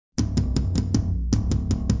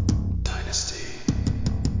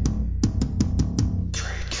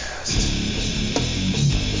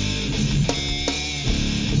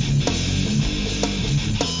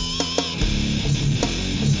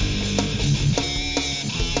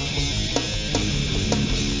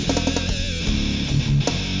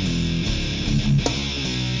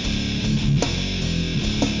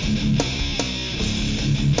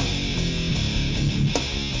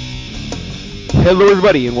Hello,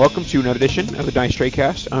 everybody, and welcome to another edition of the Dynasty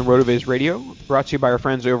TradeCast on RotoViz Radio, brought to you by our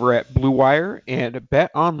friends over at Blue Wire and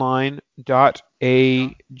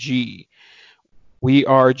BetOnline.ag. We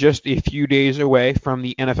are just a few days away from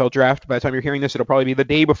the NFL Draft. By the time you're hearing this, it'll probably be the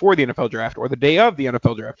day before the NFL Draft or the day of the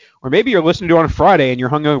NFL Draft, or maybe you're listening to it on a Friday and you're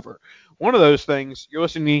hungover. One of those things, you're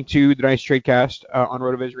listening to the Dynasty TradeCast on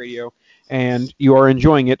RotoViz Radio, and you are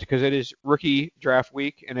enjoying it because it is rookie draft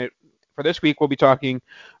week, and for this week, we'll be talking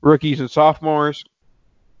rookies and sophomores.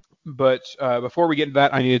 But before we get into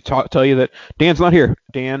that, I need to tell you that Dan's not here.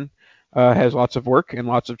 Dan has lots of work and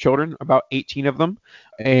lots of children, about 18 of them.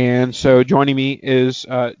 And so joining me is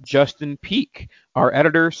Justin Peak, our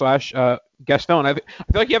editor slash guest villain. I feel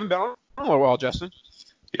like you haven't been on in a little while, Justin.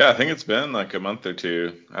 Yeah, I think it's been like a month or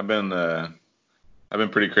two. I've been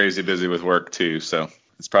pretty crazy busy with work too, so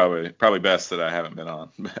it's probably best that I haven't been on.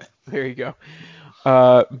 There you go.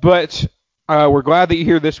 But we're glad that you're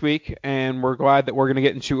here this week, and we're glad that we're going to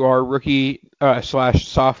get into our rookie slash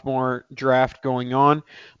sophomore draft going on.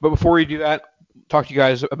 But before we do that, talk to you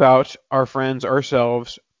guys about our friends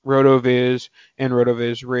ourselves, RotoViz and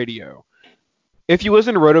RotoViz Radio. If you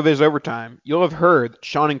listen to RotoViz Overtime, you'll have heard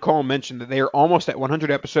Sean and Cole mention that they are almost at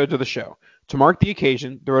 100 episodes of the show. To mark the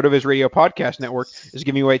occasion, the RotoViz Radio Podcast Network is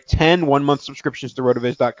giving away 10 one-month subscriptions to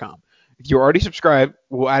rotoviz.com. If you're already subscribed,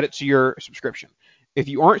 we'll add it to your subscription. If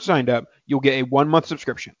you aren't signed up, you'll get a 1-month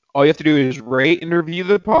subscription. All you have to do is rate and review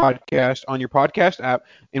the podcast on your podcast app.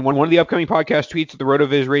 And when one of the upcoming podcast tweets at the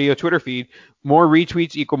RotoViz Radio Twitter feed, more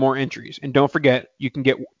retweets equal more entries. And don't forget, you can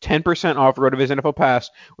get 10% off RotoViz NFL Pass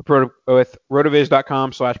with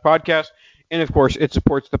rotoviz.com/podcast. And of course, it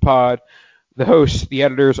supports the pod, the hosts, the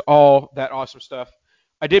editors, all that awesome stuff.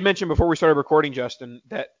 I did mention before we started recording, Justin,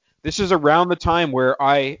 that this is around the time where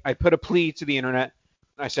I put a plea to the internet.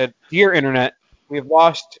 I said, "Dear internet, we have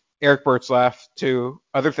lost Eric Bertzlaff to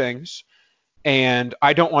other things, and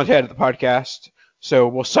I don't want to edit the podcast. So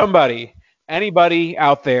will anybody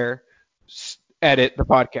out there, edit the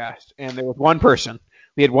podcast?" And there was one person.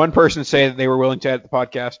 We had one person say that they were willing to edit the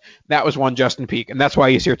podcast. That was one Justin Peak, and that's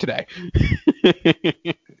why he's here today.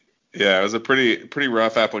 Yeah, it was a pretty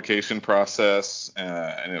rough application process,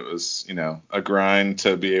 and it was a grind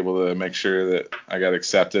to be able to make sure that I got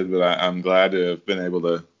accepted. But I'm glad to have been able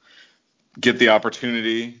to get the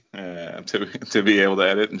opportunity to be able to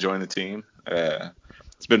edit and join the team.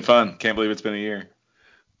 It's been fun. Can't believe it's been a year.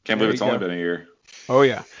 Can't believe it's only been a year. Oh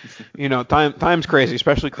yeah, time's crazy,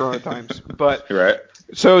 especially Corona times. But You're right.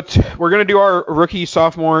 So we're gonna do our rookie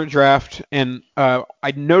sophomore draft, and I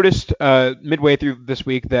noticed midway through this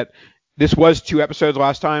week that this was 2 episodes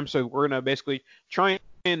last time, so we're gonna basically try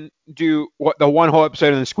and do the one whole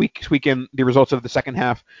episode and then squeak in the results of the second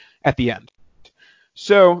half at the end.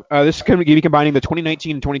 So this is going to be combining the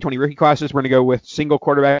 2019 and 2020 rookie classes. We're going to go with single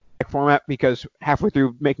quarterback format because halfway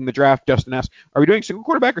through making the draft, Justin asked, "Are we doing single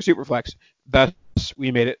quarterback or super flex?" Thus, we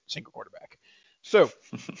made it single quarterback. So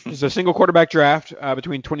this is a single quarterback draft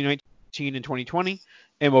between 2019 and 2020,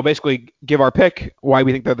 and we'll basically give our pick, why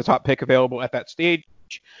we think they're the top pick available at that stage,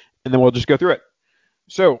 and then we'll just go through it.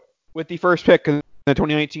 So with the first pick in the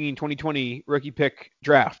 2019-2020 rookie pick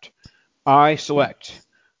draft, I select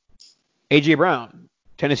A.J. Brown,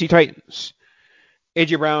 Tennessee Titans.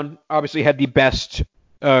 A.J. Brown obviously had the best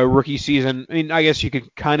rookie season. I mean, I guess you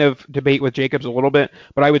could kind of debate with Jacobs a little bit,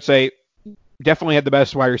 but I would say definitely had the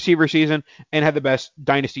best wide receiver season and had the best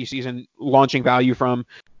dynasty season, launching value from,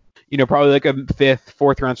 probably like a 5th,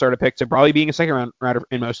 4th round starter pick to probably being a 2nd round rounder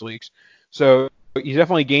in most leagues. So he's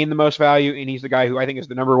definitely gained the most value, and he's the guy who I think is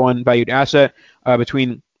the number one valued asset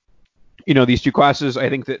between these 2 classes. I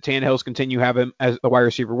think that Tannehill's continue to have him as the wide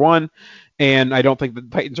receiver 1, and I don't think the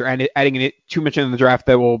Titans are adding too much in the draft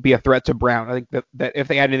that will be a threat to Brown. I think that if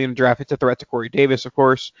they add anything in the draft, it's a threat to Corey Davis, of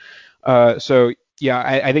course. So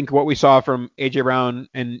yeah, I think what we saw from A.J. Brown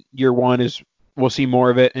in year 1 is we'll see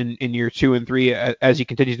more of it in year 2 and 3 as he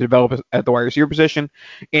continues to develop at the wide receiver position.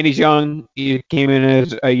 And he's young. He came in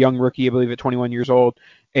as a young rookie, I believe, at 21 years old,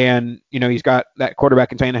 and he's got that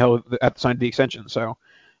quarterback in Tannehill at the sign of the extension. So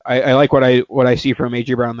I like what I see from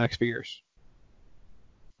A.J. Brown in the next few years.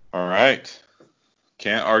 All right.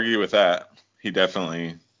 Can't argue with that. He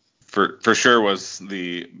definitely, for sure, was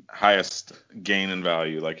the highest gain in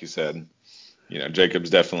value, like you said. Jacobs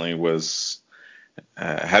definitely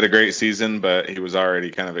had a great season, but he was already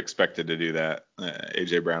kind of expected to do that.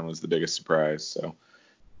 A.J. Brown was the biggest surprise, so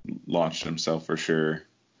launched himself for sure.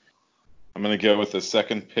 I'm going to go with the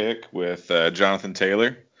second pick with Jonathan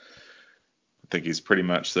Taylor. I think he's pretty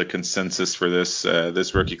much the consensus for this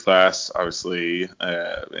rookie class. Obviously,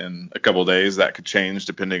 in a couple of days that could change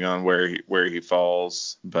depending on where he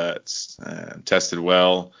falls, but tested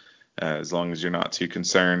well. as long as you're not too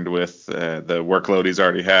concerned with the workload he's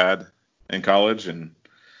already had in college and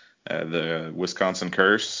the Wisconsin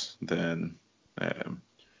curse, then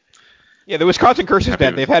yeah, the Wisconsin curse is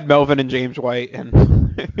dead. They've had Melvin and James White,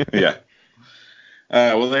 and yeah.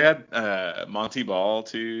 Well, they had Monty Ball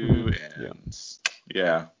too, and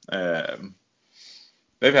yeah,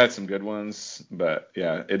 they've had some good ones, but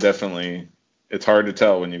yeah, it's hard to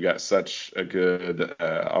tell when you've got such a good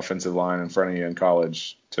offensive line in front of you in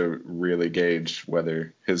college to really gauge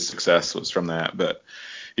whether his success was from that. But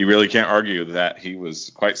you really can't argue that he was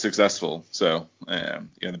quite successful. So, the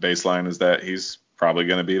baseline is that he's probably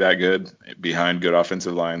going to be that good behind good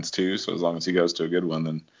offensive lines too. So as long as he goes to a good one,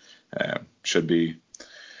 then should be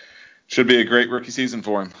a great rookie season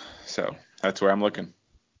for him. So that's where I'm looking.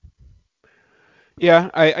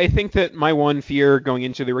 Yeah, I think that my one fear going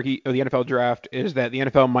into the NFL draft is that the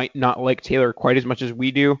NFL might not like Taylor quite as much as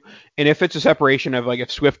we do. And if it's a separation of like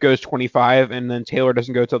if Swift goes 25 and then Taylor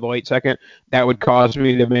doesn't go till the late second, that would cause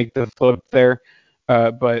me to make the flip there.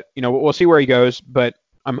 But we'll see where he goes. But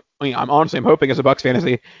I'm hoping as a Bucks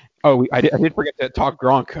fantasy. Oh, I did forget to talk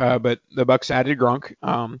Gronk, but the Bucks added Gronk.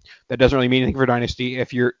 That doesn't really mean anything for Dynasty.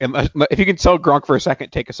 If you can sell Gronk for a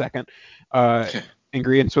second, take a second.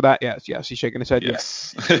 Ingredients with that? Yes. He's shaking his head.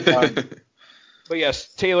 Yes. But yes,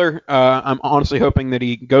 Taylor. I'm honestly hoping that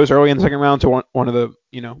he goes early in the second round to one of the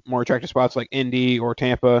more attractive spots like Indy or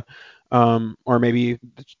Tampa, or maybe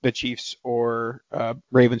the Chiefs or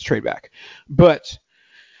Ravens trade back. But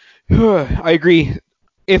I agree.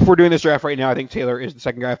 If we're doing this draft right now, I think Taylor is the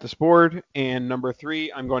second guy off this board. And number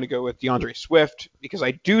 3, I'm going to go with DeAndre Swift because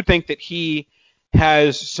I do think that he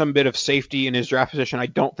has some bit of safety in his draft position. I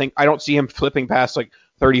don't see him flipping past like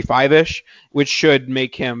 35-ish, which should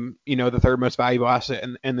make him, the third most valuable asset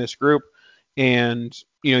in this group. And,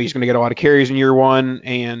 he's going to get a lot of carries in year one,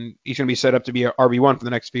 and he's going to be set up to be an RB1 for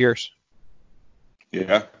the next few years.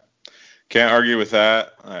 Yeah. Can't argue with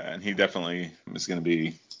that. And he definitely is going to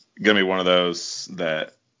be one of those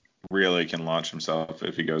that really can launch himself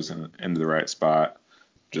if he goes into the right spot,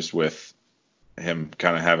 just with him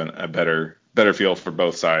kind of having a better feel for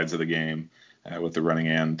both sides of the game with the running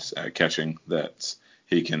and catching, that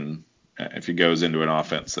he can, if he goes into an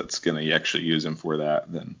offense that's going to actually use him for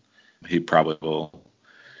that, then he probably will,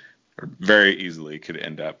 or very easily could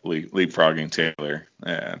end up leapfrogging Taylor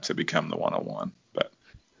to become the 101. But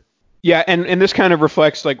yeah, and this kind of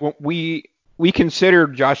reflects like what we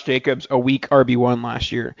considered Josh Jacobs a weak RB1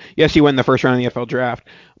 last year. Yes, he went in the first round of the NFL draft,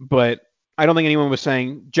 but I don't think anyone was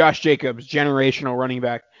saying Josh Jacobs, generational running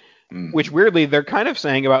back, which weirdly they're kind of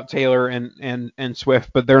saying about Taylor and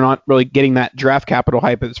Swift, but they're not really getting that draft capital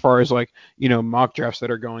hype as far as like, mock drafts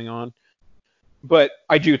that are going on. But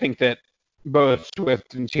I do think that both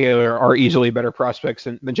Swift and Taylor are easily better prospects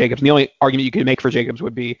than Jacobs. And the only argument you could make for Jacobs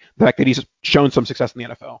would be the fact that he's shown some success in the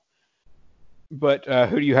NFL. But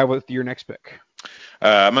who do you have with your next pick?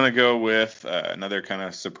 I'm going to go with another kind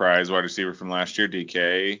of surprise wide receiver from last year,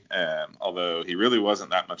 DK. Although he really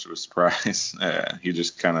wasn't that much of a surprise. He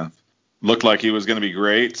just kind of looked like he was going to be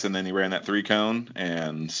great, and then he ran that 3-cone,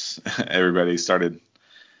 and everybody started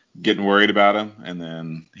getting worried about him. And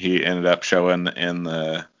then he ended up showing in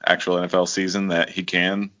the actual NFL season that he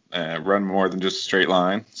can run more than just a straight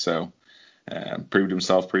line. So proved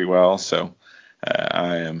himself pretty well. So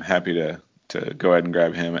I am happy to go ahead and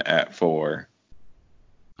grab him at 4.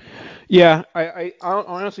 Yeah, I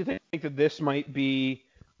honestly think that this might be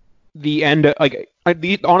the end.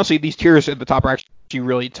 Honestly, these tiers at the top are actually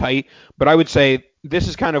really tight. But I would say this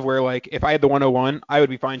is kind of where, like, if I had the 101, I would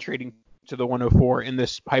be fine trading to the 104 in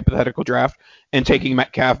this hypothetical draft and taking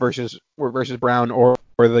Metcalf versus Brown or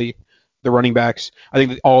the running backs. I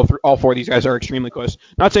think that all 4 of these guys are extremely close.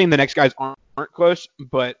 Not saying the next guys aren't close,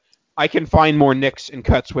 but I can find more nicks and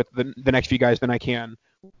cuts with the next few guys than I can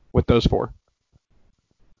with those 4.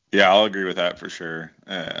 Yeah, I'll agree with that for sure.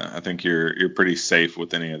 I think you're pretty safe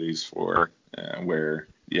with any of these 4. Where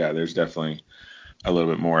there's definitely a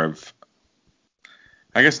little bit more of,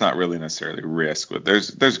 I guess not really necessarily risk, but there's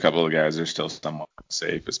a couple of guys that are still somewhat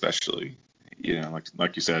safe, especially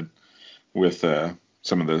like you said with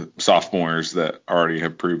some of the sophomores that already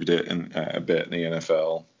have proved it a bit in the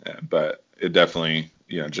NFL. But it definitely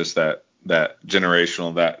just that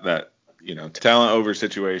generational that talent over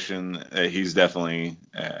situation. He's definitely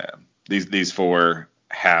these 4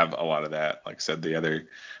 have a lot of that. Like I said, a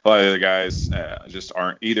lot of the other guys just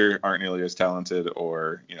aren't nearly as talented,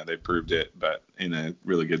 or they've proved it, but in a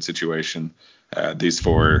really good situation. These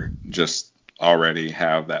 4 just already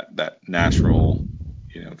have that natural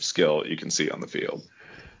skill you can see on the field.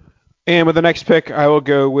 And with the next pick, I will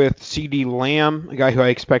go with C.D. Lamb, a guy who I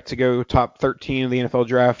expect to go top 13 of the NFL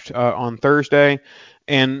draft on Thursday.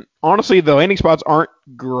 And honestly, the landing spots aren't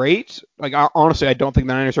great. Honestly, I don't think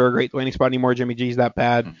the Niners are a great landing spot anymore. Jimmy G's that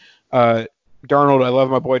bad. Darnold, I love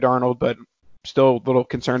my boy Darnold, but still a little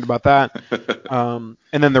concerned about that. And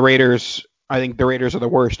then the Raiders, I think the Raiders are the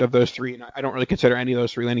worst of those three, and I don't really consider any of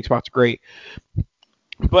those three landing spots great.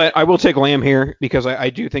 But I will take Lamb here because I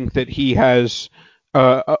do think that he has,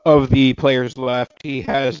 of the players left, he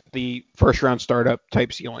has the first-round startup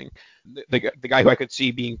type ceiling. The guy who I could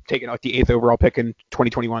see being taken out the 8th overall pick in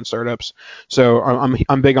 2021 startups. So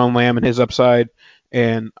I'm big on Lamb and his upside,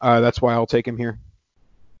 and that's why I'll take him here.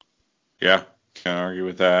 Yeah, can't argue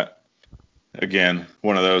with that. Again,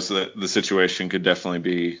 one of those that the situation could definitely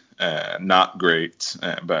be not great,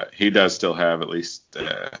 but he does still have at least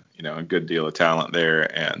a good deal of talent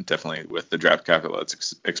there, and definitely with the draft capital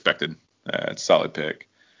that's expected, it's a solid pick.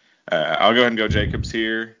 I'll go ahead and go Jacobs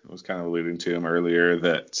here. I was kind of alluding to him earlier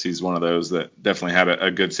that he's one of those that definitely had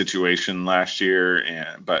a good situation last year,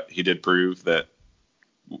 but he did prove that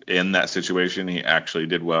in that situation he actually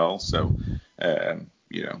did well. So,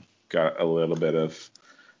 got a little bit of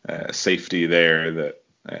safety there that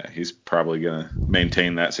he's probably going to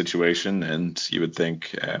maintain that situation, and you would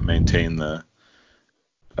think maintain the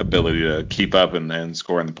ability to keep up and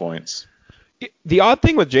score in the points. The odd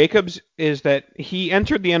thing with Jacobs is that he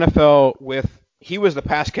entered the NFL he was the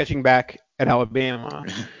pass catching back at Alabama,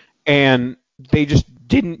 and they just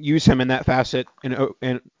didn't use him in that facet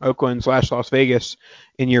in Oakland / Las Vegas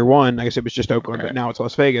in year one. I guess it was just Oakland, but now it's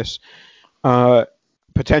Las Vegas.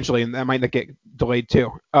 Potentially, and that might get delayed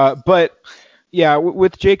too. But yeah,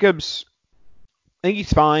 with Jacobs, I think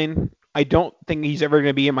he's fine. I don't think he's ever going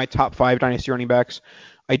to be in my top 5 dynasty running backs.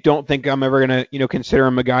 I don't think I'm ever going to, consider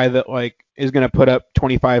him a guy that is going to put up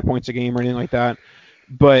 25 points a game or anything like that.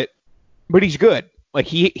 But he's good.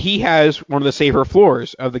 He has one of the safer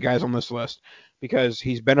floors of the guys on this list because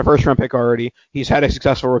he's been a first round pick already. He's had a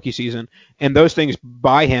successful rookie season, and those things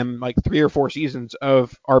buy him 3 or 4 seasons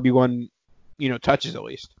of RB1, touches at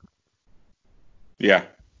least. Yeah,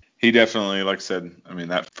 he definitely, like I said,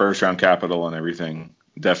 that first round capital and everything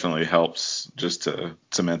definitely helps just to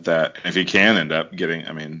cement that. If he can end up getting,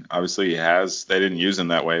 obviously they didn't use him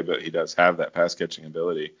that way, but he does have that pass catching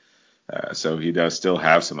ability. So he does still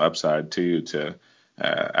have some upside too to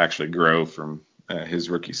actually grow from his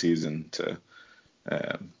rookie season to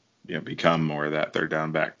become more of that third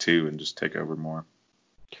down back too and just take over more.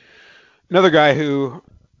 Another guy who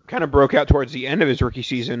kind of broke out towards the end of his rookie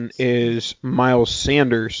season is Miles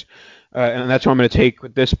Sanders, and that's what I'm going to take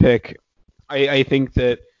with this pick. I think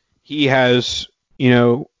that he has,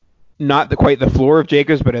 not quite the floor of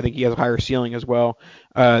Jacobs, but I think he has a higher ceiling as well.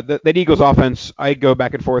 That Eagles offense, I go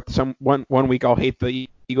back and forth. One week I'll hate the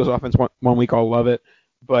Eagles offense, one week I'll love it.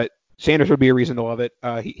 But Sanders would be a reason to love it.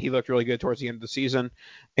 He looked really good towards the end of the season,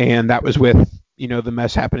 and that was with the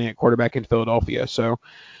mess happening at quarterback in Philadelphia. So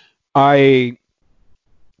I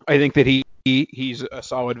think that he's a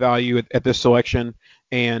solid value at this selection,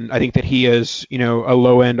 and I think that he is a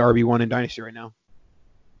low end RB1 in Dynasty right now.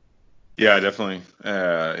 Yeah, definitely.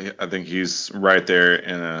 I think he's right there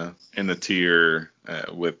in a tier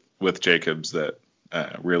with Jacobs that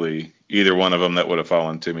really either one of them that would have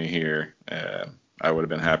fallen to me here, I would have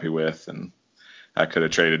been happy with, and I could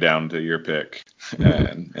have traded down to your pick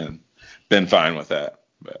and been fine with that.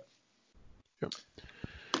 But yep.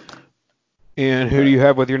 And who do you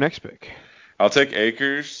have with your next pick? I'll take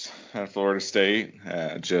Akers out of Florida State.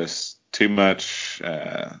 Just too much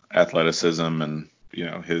athleticism and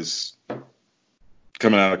his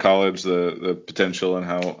coming out of college, the potential and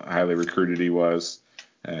how highly recruited he was,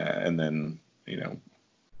 and then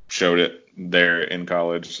showed it there in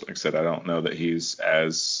college. Like I said, I don't know that he's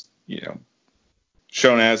as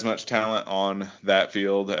shown as much talent on that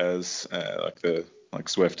field as like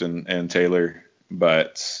Swift and Taylor,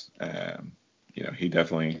 but he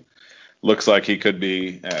definitely looks like he could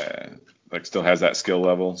be still has that skill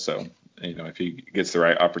level. So if he gets the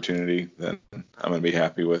right opportunity, then I'm going to be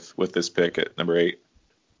happy with this pick at number 8.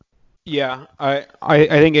 Yeah, I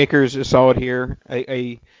think Akers is solid here.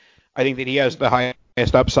 I think that he has the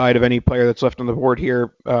highest upside of any player that's left on the board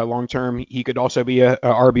here long term. He could also be a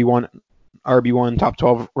RB1 top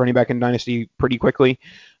 12 running back in Dynasty pretty quickly.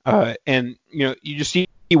 And you just see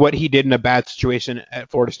what he did in a bad situation at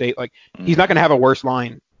Florida State. He's not going to have a worse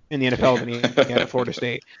line in the NFL than he had at Florida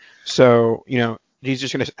State. So he's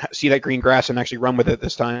just going to see that green grass and actually run with it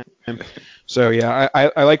this time. So, yeah,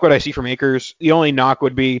 I like what I see from Akers. The only knock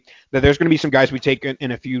would be that there's going to be some guys we take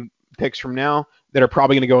in a few picks from now that are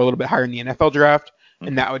probably going to go a little bit higher in the NFL draft.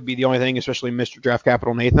 and that would be the only thing, especially Mr. Draft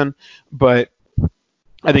Capital Nathan. But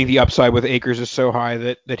I think the upside with Akers is so high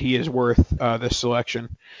that he is worth this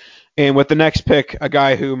selection. And with the next pick, a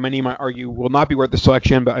guy who many might argue will not be worth the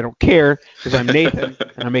selection, but I don't care because I'm Nathan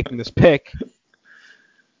and I'm making this pick.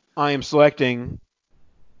 I am selecting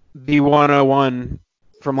the 101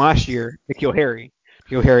 from last year, N'Keal Harry.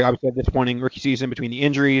 N'Keal Harry obviously had a disappointing rookie season between the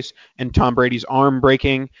injuries and Tom Brady's arm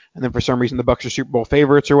breaking, and then for some reason the Bucs are Super Bowl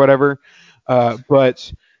favorites or whatever.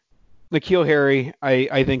 But N'Keal Harry,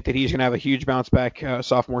 I think that he's going to have a huge bounce back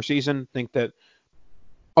sophomore season. I think that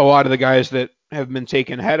a lot of the guys that have been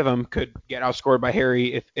taken ahead of him could get outscored by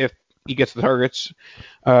Harry if he gets the targets.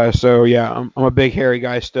 So yeah, I'm a big Harry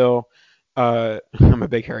guy still. I'm a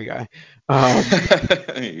big Harry guy.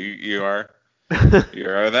 You are. You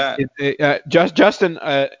are that. Justin,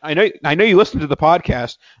 I know you listened to the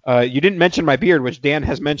podcast. You didn't mention my beard, which Dan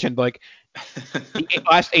has mentioned like the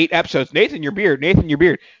last 8 episodes. Nathan, your beard. Nathan, your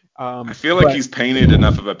beard. I feel like he's painted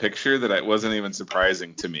enough of a picture that it wasn't even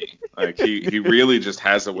surprising to me. Like he really just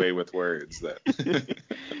has a way with words that.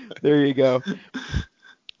 There you go.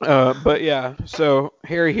 But yeah, so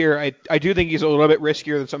Harry here, I do think he's a little bit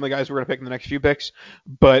riskier than some of the guys we're going to pick in the next few picks,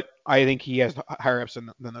 but I think he has higher ups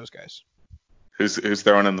than those guys. Who's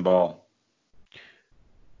throwing in the ball?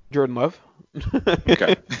 Jordan Love.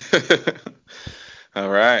 Okay. All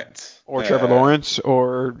right. Or Trevor Lawrence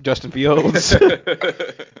or Justin Fields.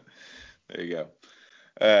 There you go.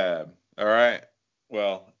 All right.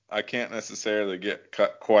 Well, I can't necessarily get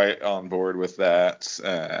quite on board with that.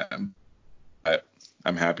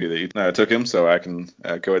 I'm happy that you took him, so I can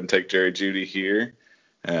go ahead and take Jerry Jeudy here.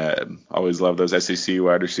 Always love those SEC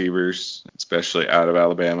wide receivers, especially out of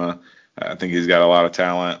Alabama. I think he's got a lot of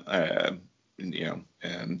talent, and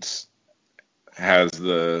has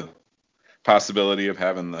the possibility of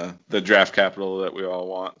having the draft capital that we all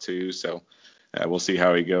want to. So we'll see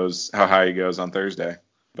how high he goes on Thursday.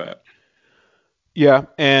 But yeah,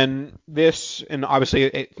 and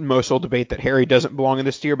obviously most will debate that Harry doesn't belong in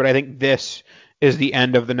this tier, but I think this is the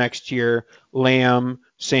end of the next tier. Lambs,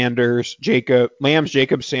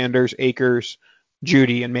 Jacobs, Sanders, Akers,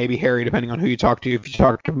 Jeudy, and maybe Harry, depending on who you talk to. If you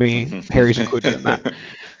talk to me, Harry's included in that.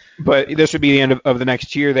 But this would be the end of the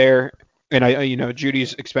next tier there. And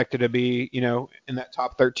Judy's expected to be, in that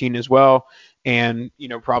top 13 as well, and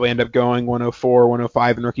probably end up going 104,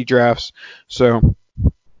 105 in rookie drafts. So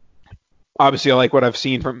obviously, I like what I've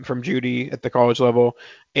seen from Jeudy at the college level,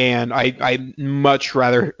 and I much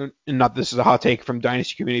rather, not this is a hot take from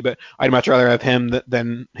Dynasty community, but I'd much rather have him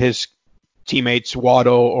than his teammates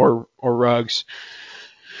Waddle or Ruggs.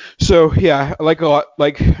 So yeah, I like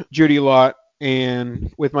Jeudy a lot.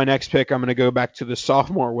 And with my next pick, I'm going to go back to the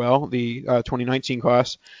sophomore the 2019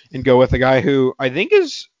 class, and go with a guy who I think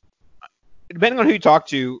is, depending on who you talk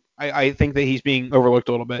to, I think that he's being overlooked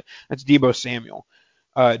a little bit. That's Deebo Samuel.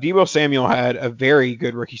 Deebo Samuel had a very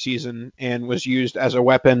good rookie season and was used as a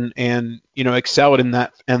weapon and, excelled in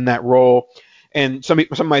that role. And some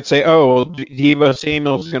might say, oh, well, Deebo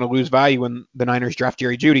Samuel is going to lose value when the Niners draft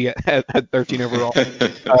Jerry Jeudy at 13 overall.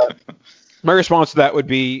 My response to that would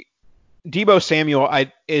be, Deebo Samuel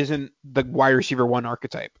isn't the wide receiver 1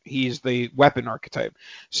 archetype. He's the weapon archetype.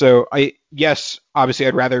 So obviously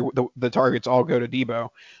I'd rather the targets all go to Deebo,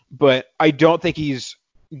 but I don't think he's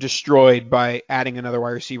destroyed by adding another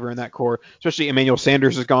wide receiver in that core. Especially Emmanuel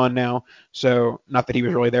Sanders is gone now, so not that he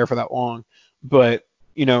was really there for that long, but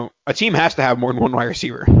a team has to have more than one wide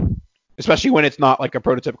receiver, especially when it's not like a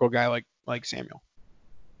prototypical guy like Samuel.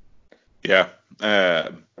 Yeah,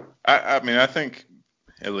 I think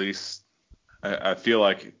at least. I feel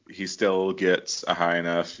like he still gets a high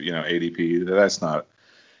enough, ADP. It's not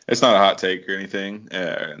a hot take or anything,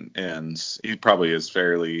 and he probably is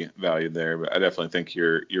fairly valued there. But I definitely think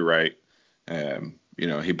you're right.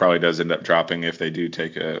 He probably does end up dropping if they do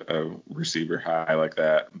take a receiver high like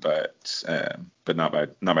that, but not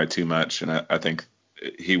by too much. And I think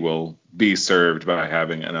he will be served by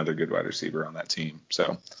having another good wide receiver on that team.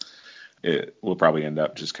 So it will probably end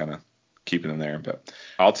up just kind of keeping him there. But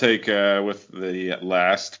I'll take with the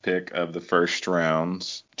last pick of the first round,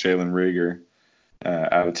 Jalen Reagor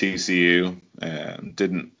out of TCU.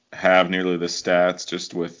 Didn't have nearly the stats,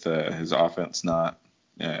 just with his offense not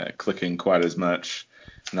clicking quite as much,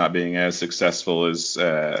 not being as successful as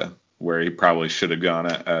where he probably should have gone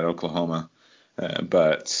at Oklahoma.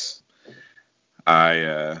 But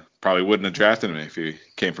I probably wouldn't have drafted him if he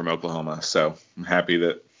came from Oklahoma. So I'm happy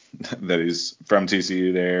that he's from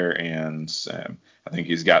TCU there, and I think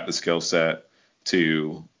he's got the skill set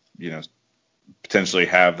to, potentially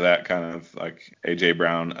have that kind of like A.J.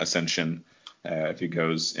 Brown ascension if he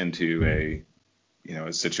goes into a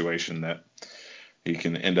situation that he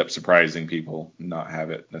can end up surprising people, not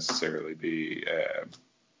have it necessarily be.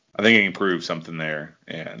 I think he can prove something there,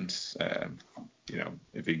 and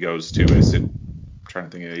if he goes to I'm trying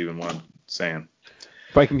to think of even what I'm saying.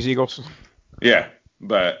 Vikings, Eagles. Yeah,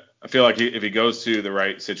 but I feel like if he goes to the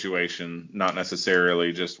right situation, not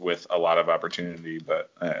necessarily just with a lot of opportunity,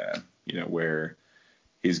 but where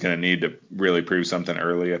he's going to need to really prove something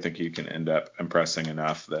early, I think he can end up impressing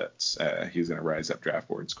enough that he's going to rise up draft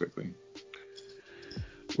boards quickly.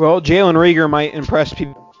 Well, Jalen Reagor might impress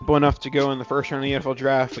people enough to go in the first round of the NFL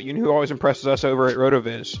draft, but you know who always impresses us over at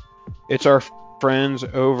RotoViz? It's our friends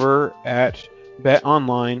over at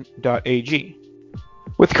betonline.ag.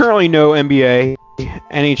 With currently no NBA,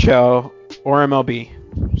 NHL, or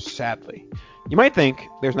MLB, sadly, you might think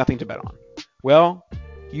there's nothing to bet on. Well,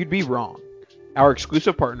 you'd be wrong. Our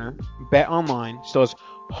exclusive partner, BetOnline, still has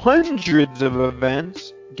hundreds of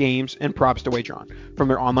events, games, and props to wager on. From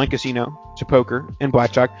their online casino to poker and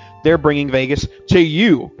blackjack, they're bringing Vegas to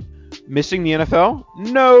you. Missing the NFL?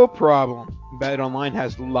 No problem. BetOnline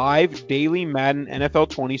has live daily Madden NFL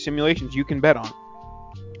 20 simulations you can bet on.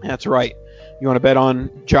 That's right. You want to bet on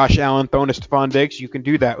Josh Allen throwing to Stephon Diggs? You can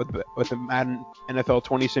do that with the Madden NFL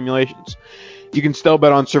 20 simulations. You can still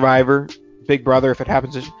bet on Survivor, Big Brother if it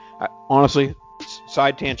happens. Honestly,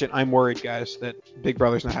 side tangent, I'm worried, guys, that Big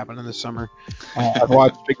Brother's not happening this summer. I've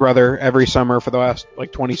watched Big Brother every summer for the last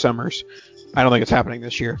 20 summers. I don't think it's happening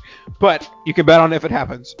this year. But you can bet on if it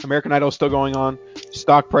happens. American Idol is still going on.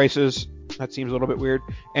 Stock prices, that seems a little bit weird.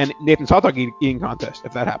 And Nathan's Hot Dog Eating Contest,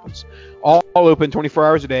 if that happens. All open 24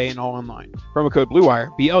 hours a day and all online. Promo code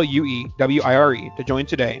BLUEWIRE, BLUEWIRE, to join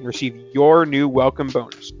today and receive your new welcome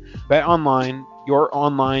bonus. Bet Online, your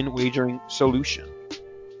online wagering solution.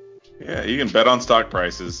 Yeah, you can bet on stock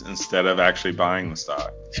prices instead of actually buying the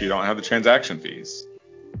stock. So you don't have the transaction fees.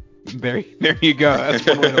 There you go. That's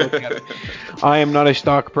one way to look at it. I am not a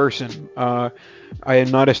stock person. I am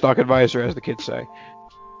not a stock advisor, as the kids say.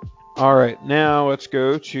 All right, now let's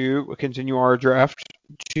continue our draft.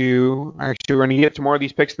 We're going to get to more of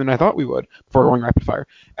these picks than I thought we would before going rapid fire.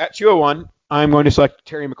 At 201, I'm going to select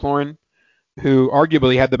Terry McLaurin, who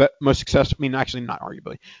arguably had the most success. I mean, actually not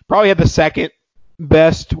arguably. Probably had the second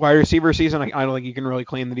best wide receiver season. I don't think you can really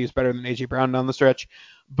claim that he's better than A.J. Brown down the stretch.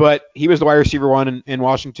 But he was the wide receiver one in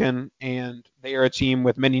Washington, and they are a team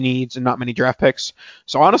with many needs and not many draft picks.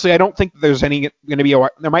 So honestly, I don't think there's any going to be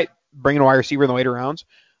they might bring in a wide receiver in the later rounds,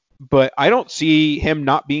 but I don't see him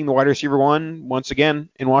not being the wide receiver one once again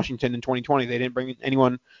in Washington in 2020. They didn't bring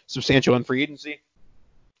anyone substantial in free agency,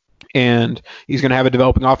 and he's going to have a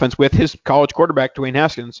developing offense with his college quarterback, Dwayne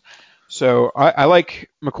Haskins. So I like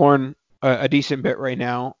McLaurin a decent bit right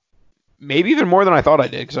now, maybe even more than I thought I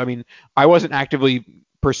did, because I wasn't actively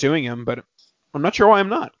pursuing him, but I'm not sure why I'm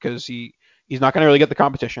not, because he's not going to really get the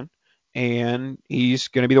competition, and he's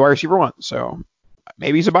going to be the wide receiver one. So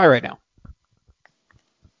maybe he's a buy right now. I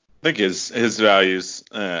think his value's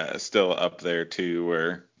still up there too,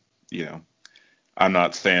 where I'm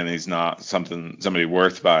not saying he's not somebody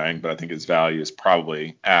worth buying, but I think his value is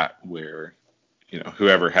probably at where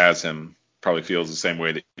whoever has him probably feels the same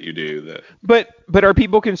way that you do. That. But are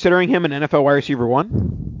people considering him an NFL wide receiver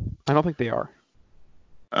one? I don't think they are.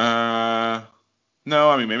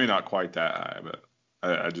 No, maybe not quite that high, but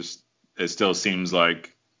it still seems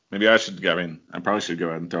like maybe I probably should go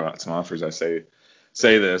ahead and throw out some offers. I say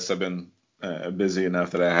this, I've been busy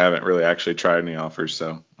enough that I haven't really actually tried any offers,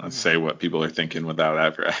 so I'll say what people are thinking without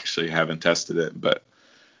ever actually having tested it, but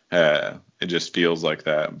it just feels like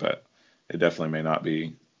that, but it definitely may not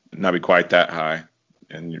be quite that high,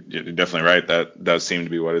 and you're definitely right, that does seem to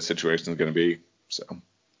be what his situation is going to be. So,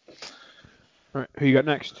 all right, who you got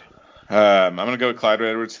next? I'm going to go with Clyde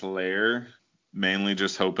Edwards-Helaire, mainly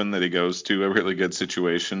just hoping that he goes to a really good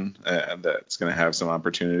situation that's going to have some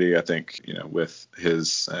opportunity. I think, with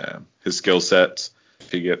his skill sets,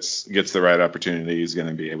 if he gets the right opportunity, he's going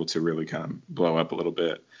to be able to really kind of blow up a little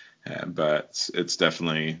bit. But it's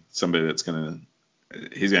definitely somebody he's going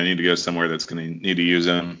to need to go somewhere that's going to need to use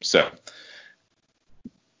him. So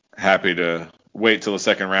happy to wait till the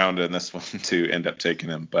second round in this one to end up taking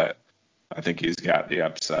him, but I think he's got the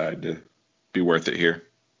upside to be worth it here.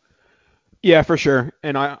 Yeah, for sure.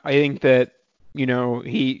 And I think that,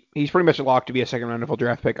 he's pretty much a lock to be a second round NFL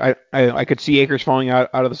draft pick. I could see Akers falling out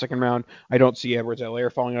of the second round. I don't see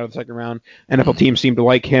Edwards-Helaire falling out of the second round. NFL teams seem to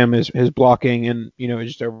like him, his blocking and,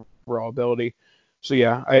 just overall ability. So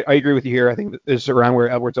yeah, I agree with you here. I think this is around where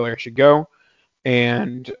Edwards-Helaire should go.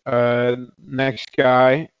 And next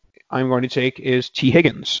guy I'm going to take is T.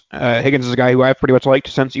 Higgins. Higgins is a guy who I've pretty much liked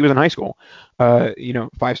since he was in high school.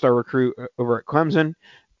 5-star recruit over at Clemson,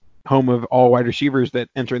 home of all wide receivers that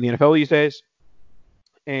enter in the NFL these days.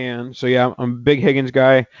 And so, yeah, I'm a big Higgins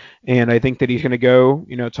guy, and I think that he's going to go,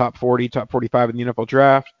 top 40, top 45 in the NFL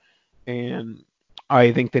draft. And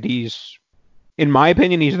I think that in my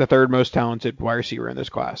opinion, he's the third most talented wide receiver in this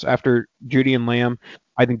class. After Judy and Lamb,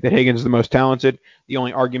 I think that Higgins is the most talented. The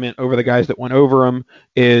only argument over the guys that went over him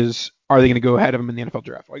is, are they going to go ahead of him in the NFL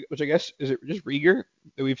draft? Which I guess, is it just Rieger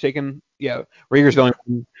that we've taken? Yeah, Rieger's the only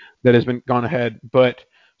one that has been gone ahead. But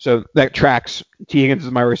so that tracks. T. Higgins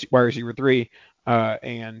is my wide receiver 3,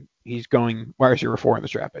 and he's going wide receiver 4 in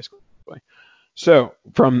this draft, basically. So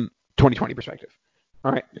from 2020 perspective.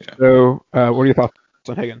 All right. Yeah. So what are your thoughts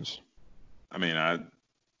on Higgins? I mean, I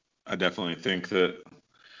definitely think that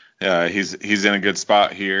he's in a good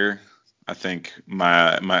spot here. I think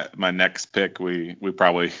my next pick, we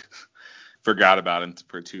probably forgot about him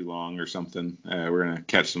for too long or something. We're gonna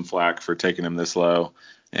catch some flack for taking him this low,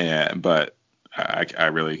 but I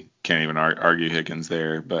really can't even argue Higgins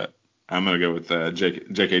there. But I'm gonna go with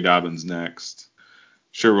J.K. Dobbins next.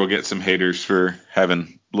 Sure, we'll get some haters for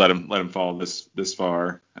having let him fall this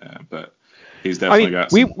far, but he's definitely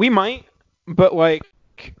got some. We might, but like,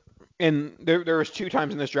 and there was 2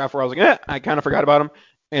 times in this draft where I was like, I kind of forgot about him,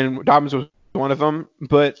 and Dobbins was one of them.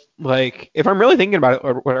 But like, if I'm really thinking about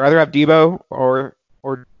it, would I rather have Debo or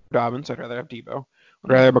Dobbins? I'd rather have Debo.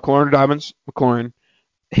 Would I rather have McLaurin or Dobbins? McLaurin.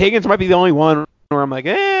 Higgins might be the only one where I'm like,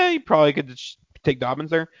 you probably could just take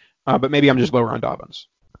Dobbins there, but maybe I'm just lower on Dobbins.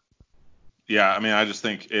 Yeah, I mean, I just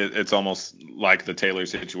think it's almost like the Taylor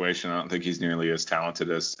situation. I don't think he's nearly as talented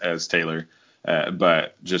as Taylor,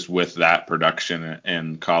 but just with that production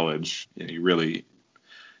in college, you really,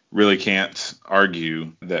 really can't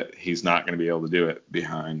argue that he's not going to be able to do it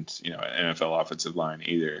behind an NFL offensive line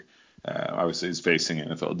either. Obviously, he's facing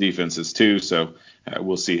NFL defenses too, so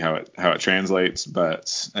we'll see how it translates.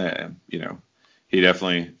 But he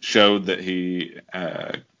definitely showed that he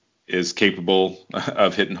is capable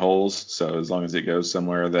of hitting holes. So as long as it goes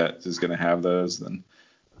somewhere that is going to have those, then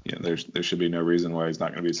there should be no reason why he's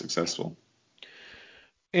not going to be successful.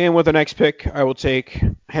 And with the next pick, I will take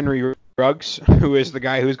Henry Ruggs, who is the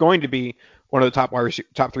guy who's going to be one of the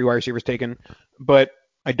top 3 wide receivers taken, but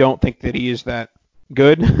I don't think that he is that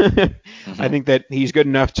good. Mm-hmm. I think that he's good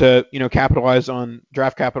enough to capitalize on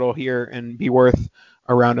draft capital here and be worth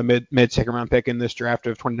around a mid second round pick in this draft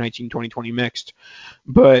of 2019-2020 mixed.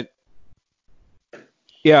 But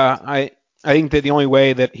yeah, I think that the only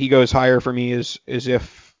way that he goes higher for me is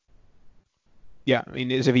if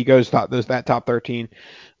he goes that top 13.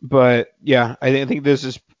 But yeah, I think this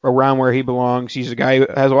is around where he belongs. He's a guy who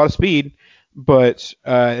has a lot of speed, but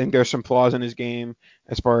I think there's some flaws in his game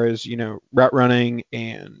as far as route running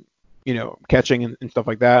and catching and stuff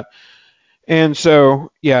like that. And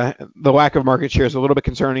so, yeah, the lack of market share is a little bit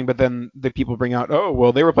concerning, but then the people bring out,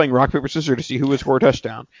 they were playing rock, paper, scissors to see who would score a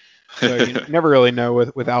touchdown. So you never really know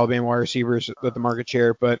with Alabama wide receivers with the market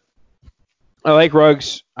share. But I like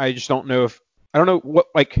Ruggs. I just don't know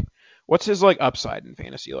what's his upside in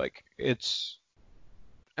fantasy. This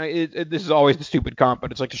is always the stupid comp,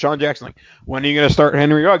 but it's like Deshaun Jackson. When are you going to start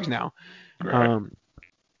Henry Ruggs now? Right.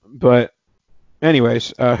 But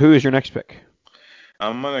anyways, who is your next pick?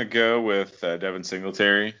 I'm going to go with Devin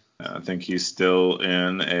Singletary. I think he's still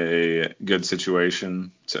in a good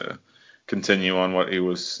situation to continue on what he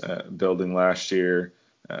was building last year.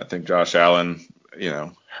 I think Josh Allen,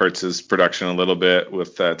 hurts his production a little bit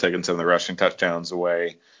with taking some of the rushing touchdowns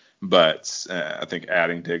away. But I think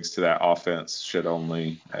adding Diggs to that offense should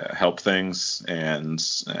only help things, and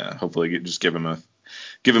hopefully just give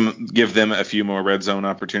them a few more red zone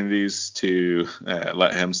opportunities to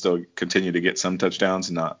let him still continue to get some touchdowns,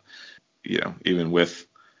 and not even with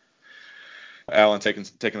Allen taking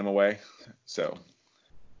them away. So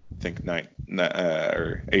I think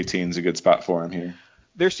 18 is a good spot for him here.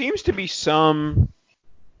 There seems to be some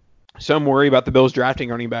worry about the Bills drafting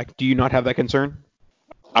running back. Do you not have that concern?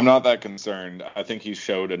 I'm not that concerned. I think he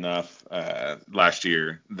showed enough last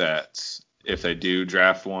year that if they do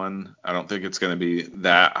draft one, I don't think it's going to be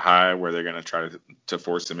that high where they're going to try to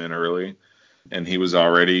force him in early. And he was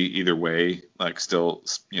already either way, still,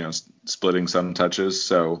 splitting some touches.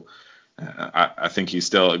 So I think he's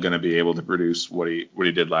still going to be able to produce what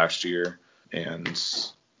he did last year, and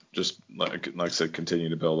just like I said, continue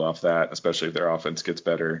to build off that, especially if their offense gets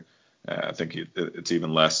better. I think it's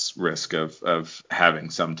even less risk of having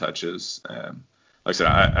some touches. Like I said,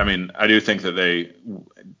 I do think that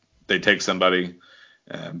they take somebody,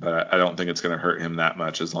 but I don't think it's going to hurt him that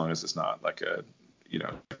much as long as it's not like a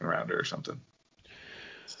second rounder or something.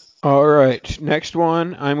 All right, next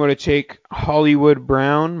one, I'm going to take Hollywood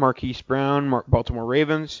Brown, Marquise Brown, Baltimore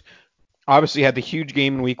Ravens. obviously had the huge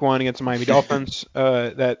game in week 1 against the Miami Dolphins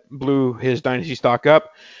that blew his dynasty stock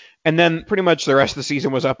up. And then pretty much the rest of the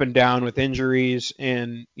season was up and down with injuries.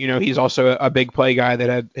 And, he's also a big play guy that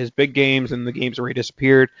had his big games and the games where he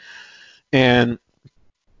disappeared. And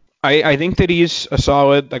I think that he's a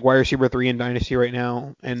solid wide receiver 3 in dynasty right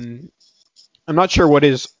now. And I'm not sure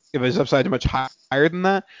if his upside is much higher than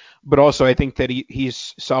that, but also I think that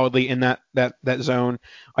he's solidly in that zone.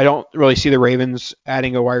 I don't really see the Ravens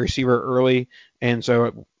adding a wide receiver early, and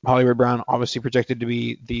so Hollywood Brown obviously projected to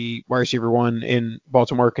be the wide receiver 1 in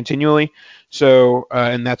Baltimore continually. So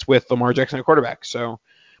and that's with Lamar Jackson at quarterback. So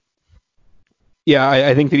yeah,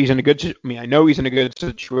 I think that he's in a good. I know he's in a good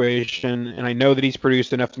situation, and I know that he's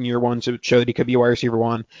produced enough in year 1 to show that he could be a wide receiver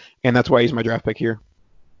 1, and that's why he's my draft pick here.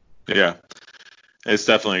 Yeah. It's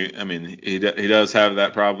definitely, he does have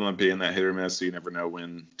that problem of being that hit or miss, so you never know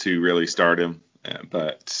when to really start him.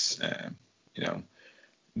 But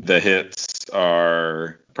the hits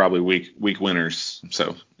are probably weak winners.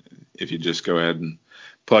 So if you just go ahead and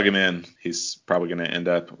plug him in, he's probably going to end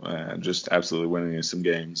up just absolutely winning you some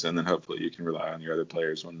games, and then hopefully you can rely on your other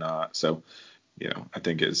players when not. So, I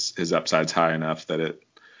think his upside's high enough that it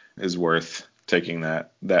is worth taking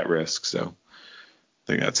that risk. So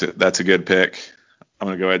I think that's a good pick. I'm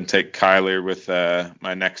going to go ahead and take Kyler with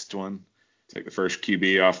my next one. Take the first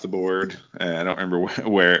QB off the board. I don't remember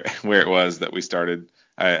where it was that we started.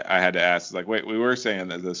 I had to ask, wait, we were saying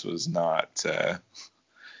that this was not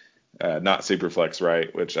Superflex,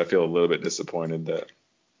 right? Which I feel a little bit disappointed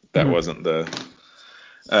that wasn't the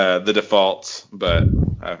default, but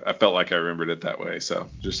I felt like I remembered it that way, so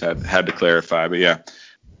just had to clarify. But yeah,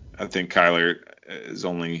 I think Kyler is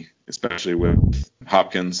only, especially with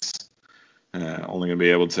Hopkins, only going to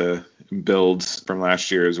be able to build from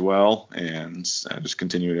last year as well and just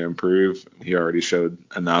continue to improve. He already showed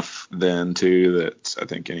enough then, too, that I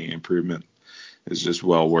think any improvement is just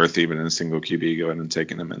well worth, even in a single QB, going and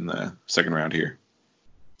taking him in the second round here.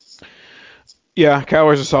 Yeah,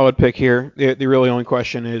 Kyler's a solid pick here. The really only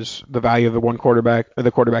question is the value of the quarterback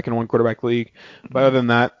in a one quarterback league. But other than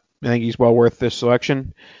that, I think he's well worth this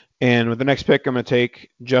selection. And with the next pick, I'm going to take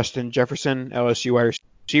Justin Jefferson, LSU wide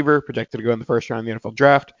receiver, projected to go in the first round of the NFL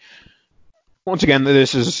draft. Once again,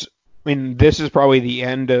 this is probably the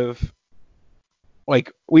end of,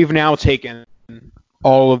 we've now taken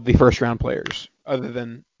all of the first round players other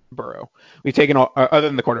than Burrow. We've taken all, other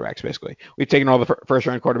than the quarterbacks, basically. We've taken all the first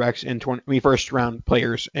round quarterbacks first round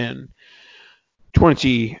players in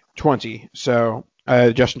 2020. So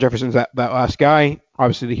Justin Jefferson's that last guy.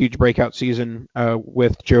 Obviously, the huge breakout season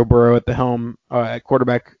with Joe Burrow at the helm at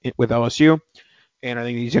quarterback with LSU. And I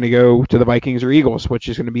think he's going to go to the Vikings or Eagles, which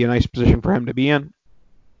is going to be a nice position for him to be in.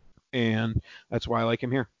 And that's why I like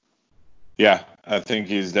him here. Yeah, I think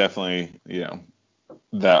he's definitely,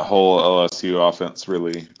 that whole LSU offense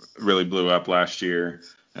really blew up last year.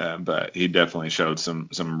 But he definitely showed some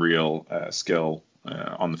real skill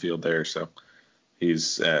on the field there. So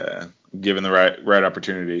he's given the right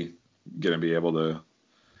opportunity, going to be able to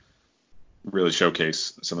really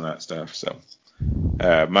showcase some of that stuff. So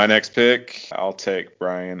my next pick, I'll take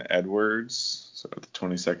Bryan Edwards. So the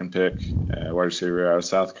 22nd pick, wide receiver out of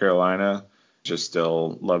South Carolina. Just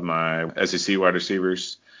still love my SEC wide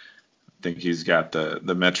receivers. I think he's got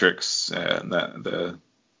the metrics, the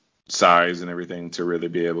size and everything to really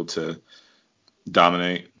be able to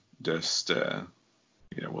dominate. Just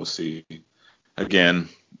we'll see again.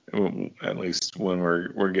 At least when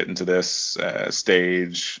we're getting to this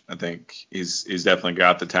stage, I think he's definitely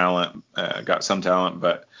got the talent, got some talent,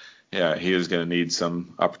 but yeah, he is going to need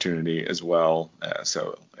some opportunity as well.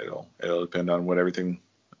 So it'll depend on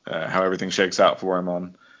how everything shakes out for him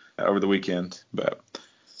on over the weekend. But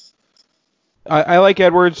I like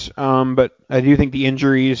Edwards, but I do think the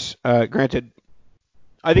injuries, granted,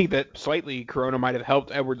 I think that slightly Corona might have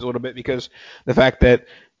helped Edwards a little bit because the fact that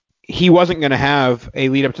he wasn't going to have a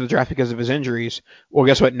lead up to the draft because of his injuries. Well,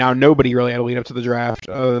 guess what? Now nobody really had a lead up to the draft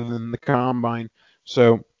other than the combine.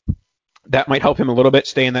 So that might help him a little bit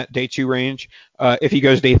stay in that day 2 range. If he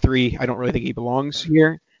goes day 3, I don't really think he belongs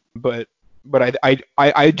here. But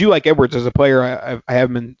I do like Edwards as a player. I have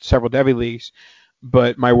him in several Devy leagues.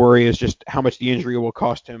 But my worry is just how much the injury will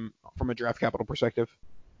cost him from a draft capital perspective.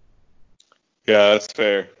 Yeah, that's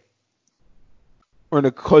fair. We're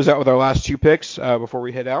going to close out with our last 2 picks before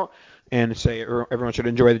we head out and say everyone should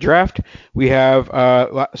enjoy the draft. We have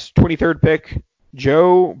 23rd pick,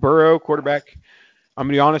 Joe Burrow, quarterback. I'm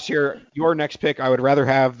going to be honest here. Your next pick I would rather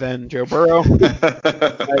have than Joe Burrow.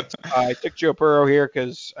 I took Joe Burrow here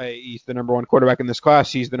because he's the number 1 quarterback in this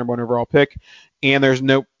class. He's the number 1 overall pick. And there's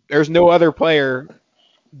no other player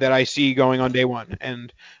that I see going on day 1.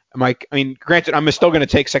 And Mike, I mean, granted, I'm still going to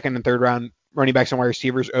take second and third round running backs and wide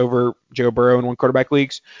receivers over Joe Burrow in one quarterback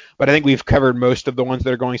leagues, but I think we've covered most of the ones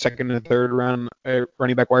that are going second and third round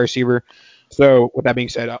running back wide receiver. So with that being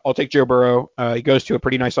said, I'll take Joe Burrow. He goes to a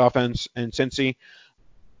pretty nice offense in Cincy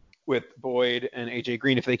with Boyd and AJ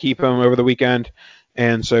Green if they keep him over the weekend.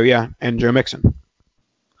 And so, yeah, and Joe Mixon.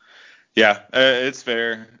 Yeah, it's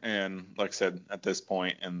fair. And like I said, at this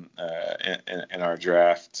point in our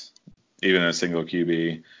draft, even a single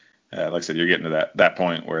QB, like I said, you're getting to that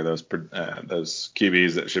point where those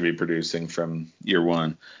QBs that should be producing from year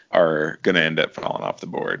one are going to end up falling off the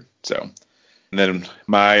board. So, and then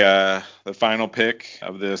the final pick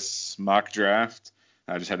of this mock draft,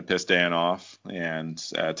 I just had to piss Dan off and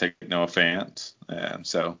take Noah Fant.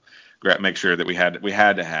 So make sure that we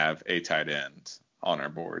had to have a tight end on our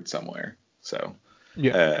board somewhere. So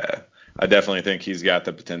yeah. I definitely think he's got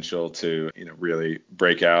the potential to, really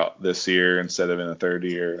break out this year instead of in the third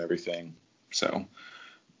year and everything. So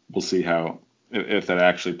we'll see if that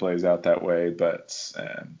actually plays out that way. But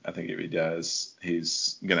I think if he does,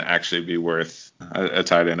 he's going to actually be worth a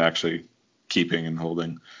tight end actually keeping and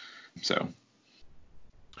holding. So.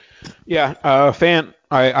 Yeah, Fant,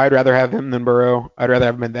 I'd rather have him than Burrow. I'd rather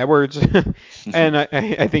have him than Edwards. And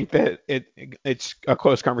I think that it's a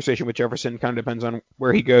close conversation with Jefferson. Kind of depends on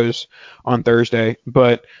where he goes on Thursday.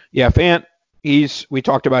 But yeah, Fant, we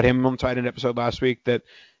talked about him on the tight end episode last week, that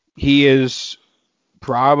he is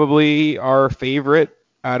probably our favorite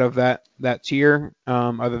out of that tier,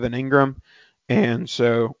 other than Ingram. And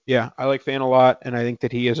so, yeah, I like Fant a lot, and I think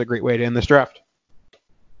that he is a great way to end this draft.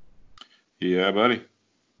 Yeah, buddy.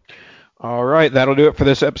 All right, that'll do it for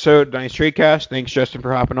this episode of Dynasty TradeCast. Thanks, Justin,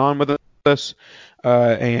 for hopping on with us,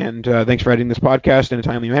 and thanks for editing this podcast in a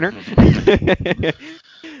timely manner.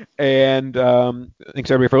 And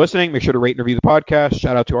thanks, everybody, for listening. Make sure to rate and review the podcast.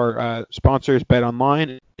 Shout out to our sponsors, Bet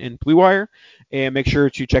Online and Blue Wire. And make sure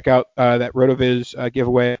to check out that RotoViz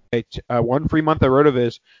giveaway. 1 free month of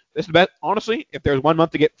RotoViz. This is the best. Honestly, if there's 1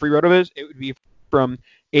 month to get free RotoViz, it would be from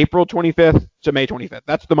April 25th to May 25th.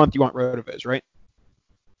 That's the month you want RotoViz, right?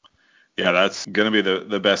 Yeah, that's going to be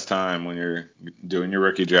the best time when you're doing your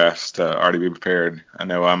rookie drafts to already be prepared. I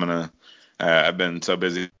know I've been so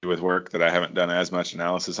busy with work that I haven't done as much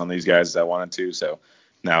analysis on these guys as I wanted to. So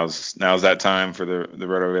now's that time for the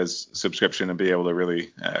RotoViz subscription to be able to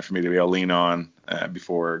really, for me to be able to lean on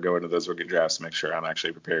before going to those rookie drafts to make sure I'm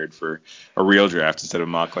actually prepared for a real draft instead of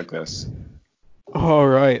a mock like this. All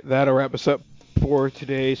right, that'll wrap us up for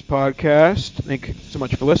today's podcast. Thank you so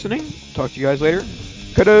much for listening. Talk to you guys later.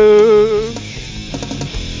 Kadosh!